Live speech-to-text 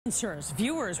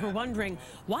Viewers were wondering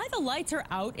why the lights are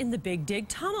out in the Big Dig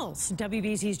tunnels.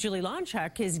 WBZ's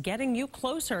Loncich is getting you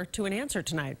closer to an answer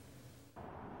tonight.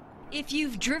 If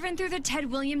you've driven through the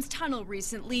Ted Williams tunnel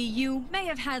recently, you may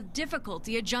have had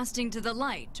difficulty adjusting to the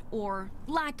light, or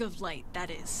lack of light,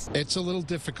 that is. It's a little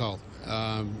difficult,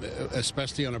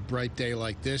 especially on a bright day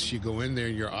like this. You go in there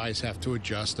and your eyes have to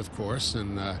adjust, of course,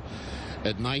 and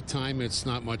at nighttime it's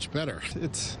not much better.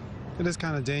 It is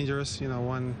kind of dangerous, you know,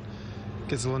 one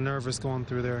gets a little nervous going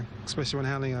through there, especially when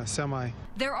handling a semi.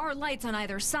 There are lights on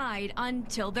either side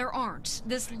until there aren't.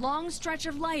 This long stretch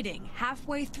of lighting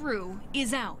halfway through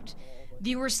is out.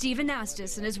 Viewer Steve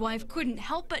Anastas and his wife couldn't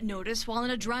help but notice while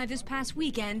on a drive this past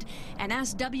weekend and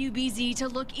asked WBZ to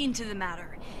look into the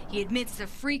matter. He admits the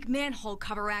freak manhole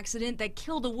cover accident that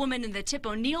killed a woman in the Tip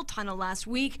O'Neill tunnel last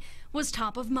week was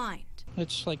top of mind.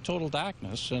 It's like total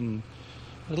darkness, and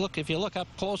if you look up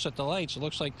close at the lights, it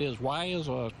looks like there's wires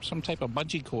or some type of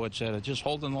bungee cords that are just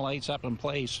holding the lights up in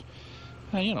place.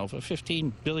 And, you know, for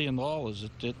 $15 billion,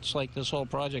 it's like this whole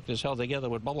project is held together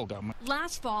with bubble gum.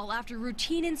 Last fall, after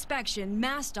routine inspection,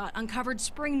 MassDOT uncovered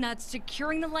spring nuts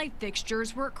securing the light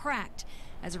fixtures were cracked.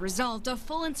 As a result, a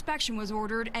full inspection was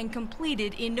ordered and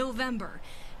completed in November.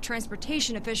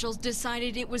 Transportation officials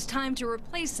decided it was time to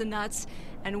replace the nuts,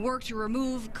 and work to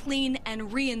remove, clean, and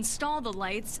reinstall the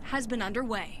lights has been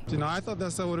underway. You know, I thought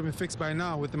that stuff would have been fixed by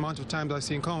now with the amount of times I've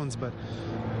seen cones, but,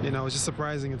 you know, it's just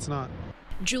surprising it's not.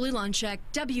 Loncich,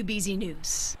 WBZ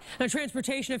News. Now,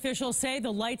 transportation officials say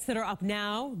the lights that are up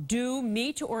now do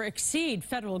meet or exceed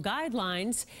federal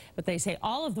guidelines, but they say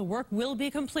all of the work will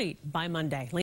be complete by Monday.